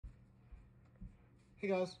Hey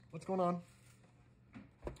guys, what's going on?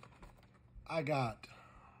 I got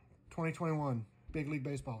 2021 Big League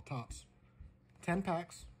Baseball Topps. 10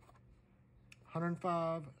 packs,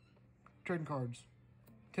 105 trading cards.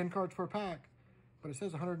 10 cards per pack, but it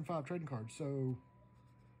says 105 trading cards, so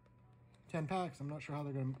 10 packs, I'm not sure how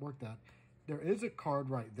they're going to work that. There is a card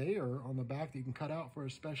right there on the back that you can cut out for a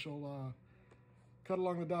special, cut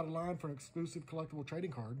along the dotted line for an exclusive collectible trading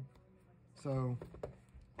card. So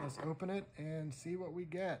let's open it and see what we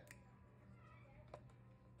get.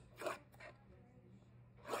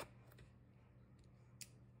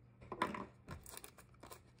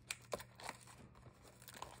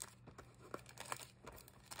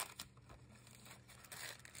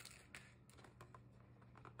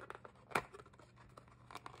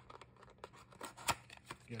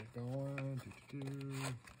 Get it going.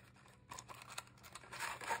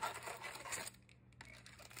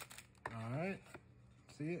 All right.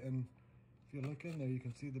 See it? And if you look in there, you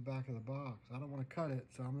can see the back of the box. I don't want to cut it,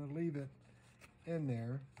 so I'm going to leave it in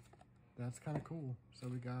there. That's kind of cool. So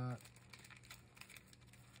we got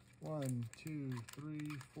 1, 2,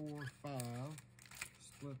 3, 4, 5.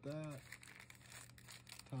 Split that.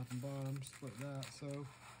 Top and bottom, split that. So,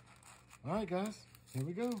 all right, guys, here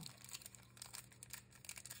we go.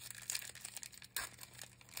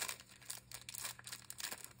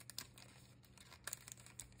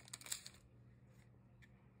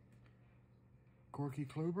 Corky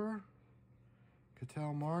Kluber,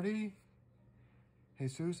 Ketel Marte,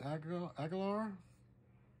 Jesus Aguilar,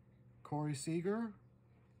 Corey Seager,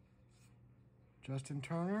 Justin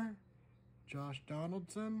Turner, Josh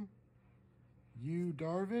Donaldson, Yu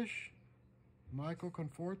Darvish, Michael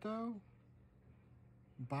Conforto,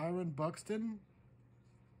 Byron Buxton,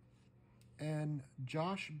 and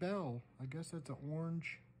Josh Bell. I guess that's an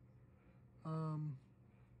orange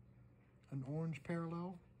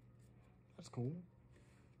parallel. That's cool.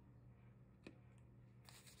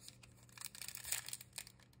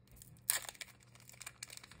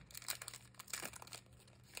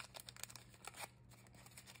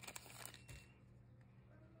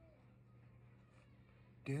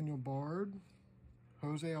 Daniel Bard,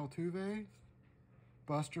 Jose Altuve,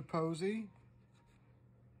 Buster Posey,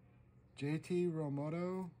 JT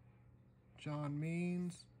Realmuto, John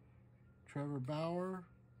Means, Trevor Bauer,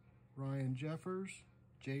 Ryan Jeffers,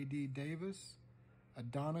 J.D. Davis,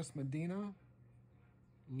 Adonis Medina,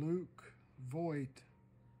 Luke Voigt,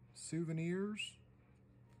 Souvenirs.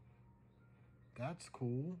 That's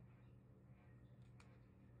cool.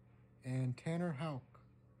 And Tanner Houck.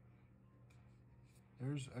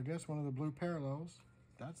 There's, I guess, one of the blue parallels.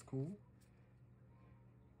 That's cool.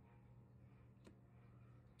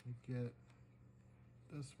 We get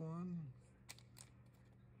this one.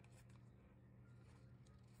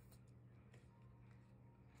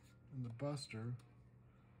 And the Buster.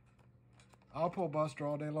 I'll pull Buster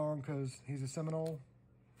all day long because he's a Seminole.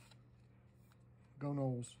 Go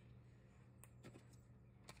Noles.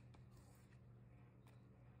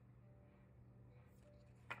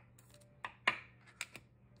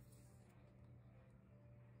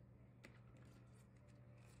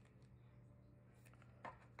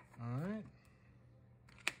 All right.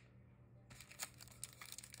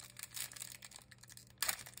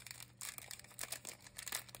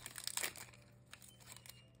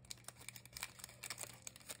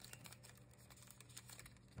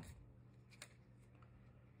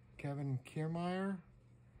 Kevin Kiermaier,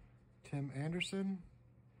 Tim Anderson,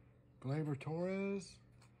 Gleyber Torres,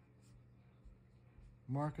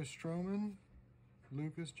 Marcus Stroman,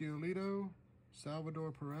 Lucas Giolito,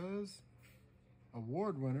 Salvador Perez.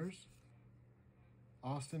 Award winners: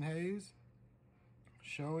 Austin Hayes,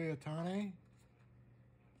 Shohei Ohtani,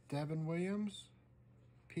 Devin Williams,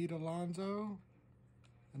 Pete Alonso,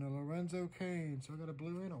 and a Lorenzo Cain. So I got a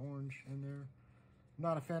blue and an orange in there. I'm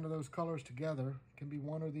not a fan of those colors together. It can be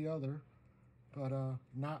one or the other, but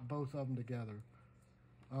not both of them together.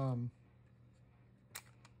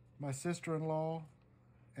 My sister-in-law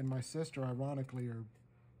and my sister, ironically, are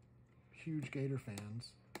huge Gator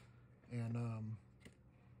fans. And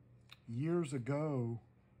years ago,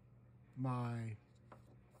 my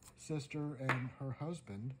sister and her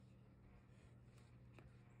husband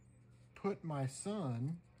put my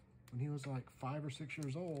son, when he was like 5 or 6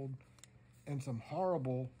 years old, in some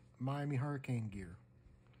horrible Miami Hurricane gear,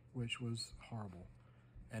 which was horrible.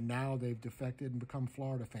 And now they've defected and become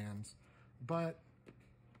Florida fans. But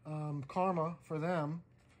karma for them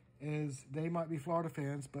is they might be Florida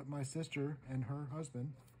fans, but my sister and her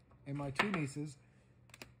husband and my 2 nieces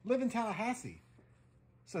live in Tallahassee.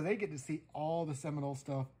 So they get to see all the Seminole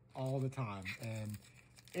stuff all the time. And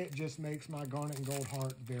it just makes my garnet and gold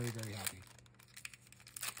heart very, very happy.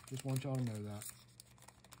 Just want y'all to know that.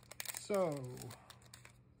 So,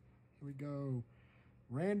 here we go.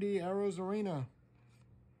 Randy Arozarena,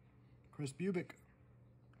 Chris Bubick,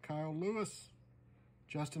 Kyle Lewis,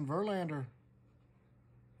 Justin Verlander,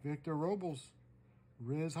 Victor Robles,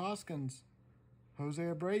 Riz Hoskins, Jose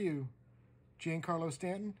Abreu, Giancarlo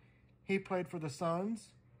Stanton. He played for the Suns,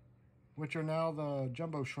 which are now the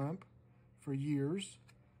Jumbo Shrimp, for years.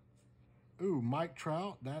 Ooh, Mike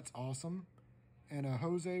Trout. That's awesome. And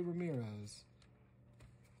Jose Ramirez.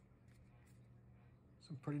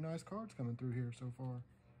 Some pretty nice cards coming through here so far.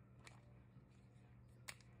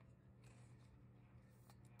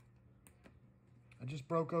 I just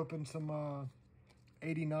broke open some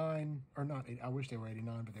 89, or not, I wish they were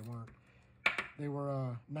 89, but they weren't. They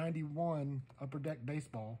were 91 Upper Deck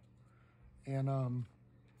Baseball. And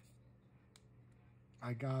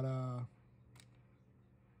I got,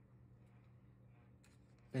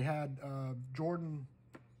 they had Jordan,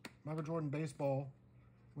 Michael Jordan Baseball,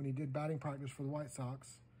 when he did batting practice for the White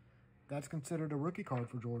Sox. That's considered a rookie card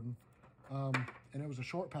for Jordan. And it was a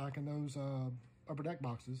short pack in those Upper Deck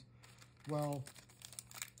boxes. Well,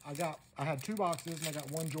 I had 2 boxes, and I got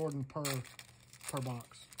 1 Jordan per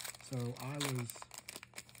box. So I was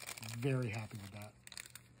very happy with that.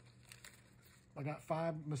 I got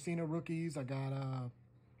 5 Messina rookies. I got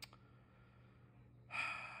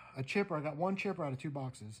a chipper. I got 1 chipper out of 2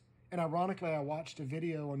 boxes. And ironically, I watched a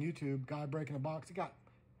video on YouTube, guy breaking a box. He got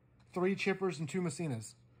 3 chippers and 2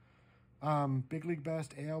 Messinas. Big League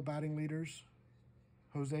Best AL batting leaders: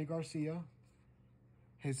 Jose Garcia,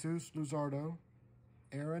 Jesus Luzardo,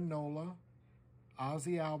 Aaron Nola,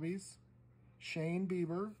 Ozzie Albies, Shane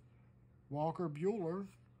Bieber, Walker Buehler,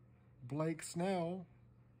 Blake Snell,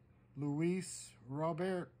 Luis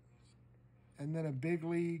Robert, and then a Big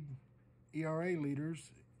League ERA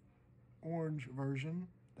leaders orange version.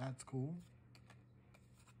 That's cool.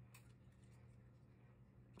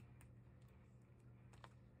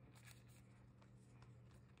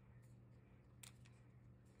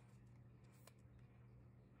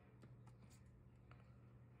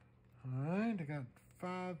 All right, I got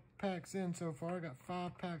 5 packs in so far. I got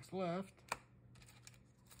 5 packs left.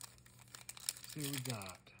 Let's see what we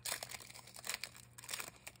got.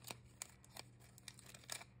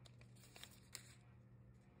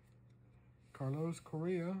 Carlos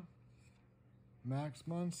Correa, Max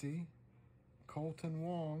Muncy, Colton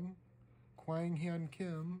Wong, Kwang Hyun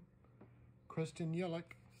Kim, Kristen Yelich,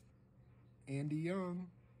 Andy Young,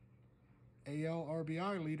 AL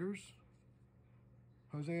RBI leaders: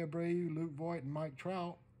 Jose Abreu, Luke Voit, and Mike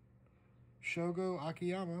Trout, Shogo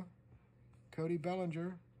Akiyama, Cody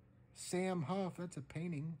Bellinger, Sam Huff. That's a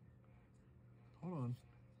painting. Hold on.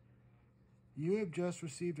 You have just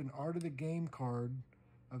received an Art of the Game card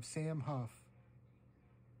of Sam Huff.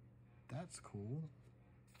 That's cool.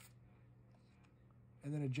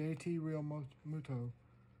 And then a JT Real Muto.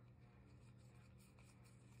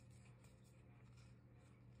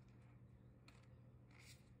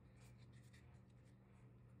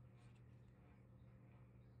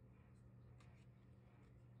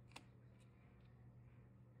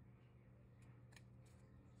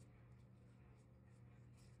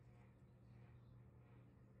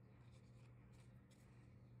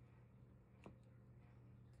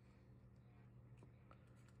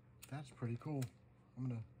 That's pretty cool. I'm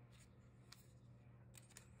gonna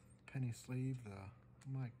penny sleeve the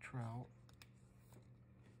Mike Trout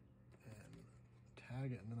and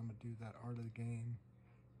tag it, and then I'm gonna do that Art of the Game.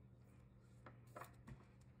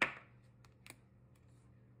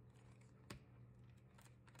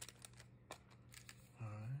 All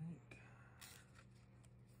right.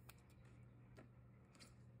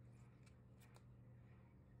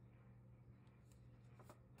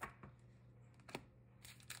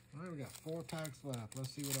 All right, we got 4 packs left.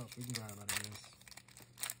 Let's see what else we can grab out of this.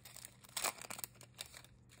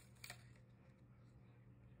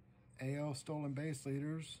 AL stolen base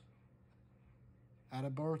leaders: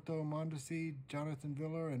 Adalberto Mondesi, Jonathan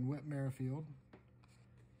Villar, and Whit Merrifield.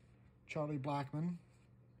 Charlie Blackmon,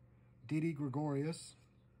 Didi Gregorius,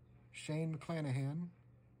 Shane McClanahan,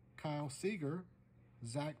 Kyle Seager,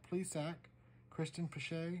 Zach Plesac, Christian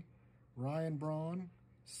Pache, Ryan Braun,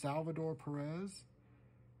 Salvador Perez,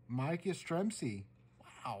 Mike Yastrzemski.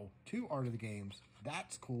 Wow, 2 Art of the Games.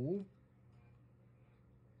 That's cool.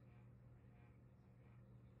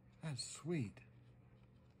 That's sweet.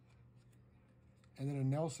 And then a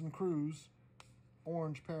Nelson Cruz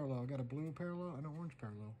orange parallel. I got a blue parallel and an orange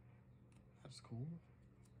parallel. That's cool.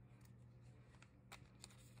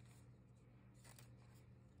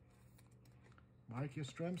 Mike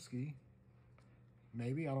Yastrzemski.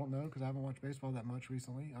 Maybe, I don't know, because I haven't watched baseball that much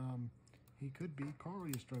recently. He could be Carl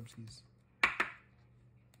Yastrzemski's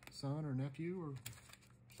son or nephew or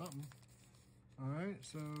something. All right,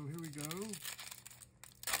 so here we go.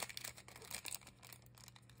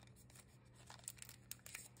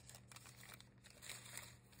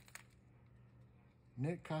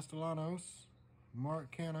 Nick Castellanos,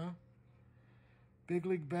 Mark Canha. Big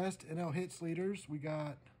League Best NL Hits leaders. We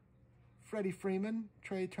got Freddie Freeman,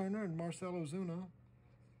 Trey Turner, and Marcell Ozuna.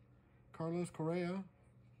 Carlos Correa,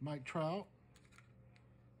 Mike Trout.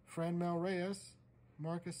 Franmil Reyes,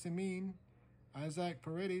 Marcus Semien, Isaac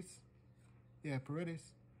Paredes. Yeah,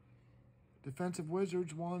 Paredes. Defensive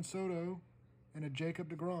Wizards, Juan Soto, and a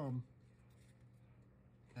Jacob deGrom.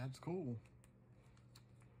 That's cool.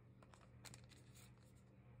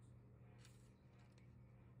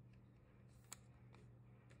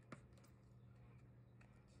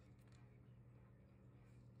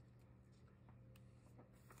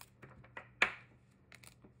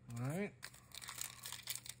 All right.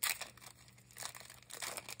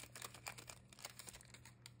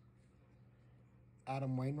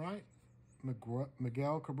 Adam Wainwright,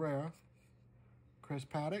 Miguel Cabrera, Chris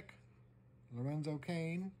Paddock, Lorenzo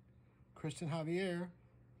Cain, Christian Javier,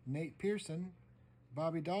 Nate Pearson,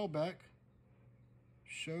 Bobby Dahlbeck,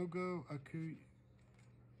 Shogo Aku.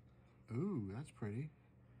 Ooh, that's pretty.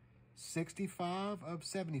 65 of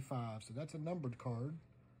 75. So that's a numbered card.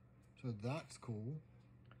 So that's cool.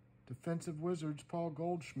 Defensive Wizards, Paul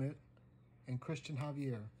Goldschmidt and Christian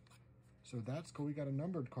Javier. So that's cool. We got a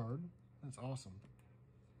numbered card. That's awesome.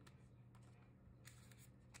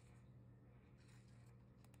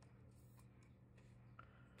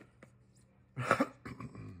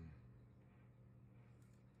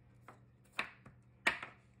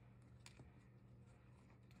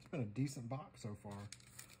 It's been a decent box so far.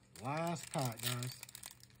 Last pack, guys.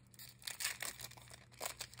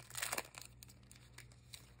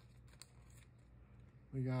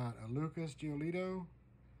 We got a Lucas Giolito,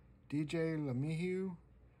 DJ LeMahieu,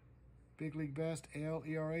 Big League Best AL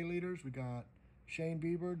ERA leaders. We got Shane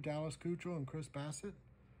Bieber, Dallas Keuchel, and Chris Bassett.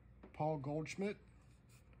 Paul Goldschmidt,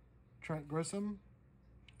 Trent Grissom,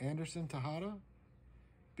 Anderson Tejada.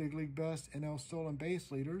 Big League Best NL stolen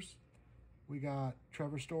base leaders. We got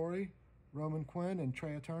Trevor Story, Roman Quinn, and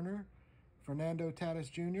Trey Turner. Fernando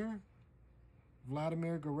Tatis Jr.,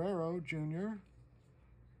 Vladimir Guerrero Jr.,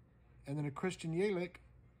 and then a Christian Yelich,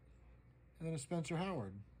 and then a Spencer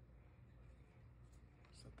Howard.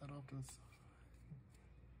 Set that off to the side.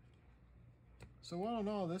 So all in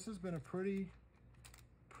all, this has been a pretty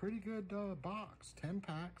good box. 10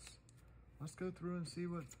 packs. Let's go through and see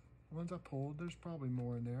what ones I pulled. There's probably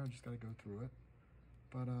more in there. I just got to go through it.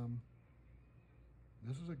 But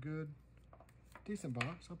this was a good, decent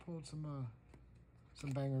box. I pulled some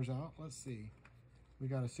bangers out. Let's see. We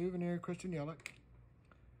got a souvenir Christian Yelich.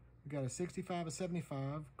 We got a 65 of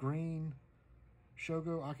 75 green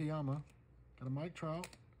Shogo Akiyama. Got a Mike Trout,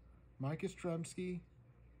 Mike Yastrzemski,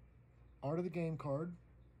 Art of the Game card.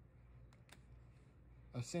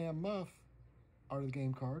 A Sam Muff Art of the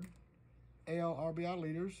Game card. AL RBI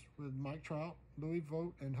leaders with Mike Trout, Louis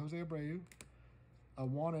Vogt, and Jose Abreu. A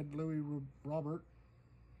wanted Louis Robert.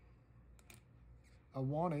 A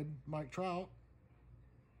wanted Mike Trout.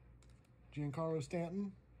 Giancarlo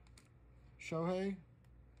Stanton. Shohei.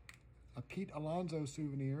 A Pete Alonso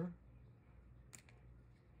souvenir.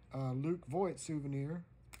 Luke Voigt souvenir.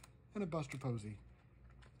 And a Buster Posey.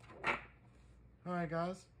 All right,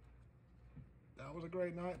 guys. That was a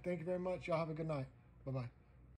great night. Thank you very much. Y'all have a good night. Bye-bye.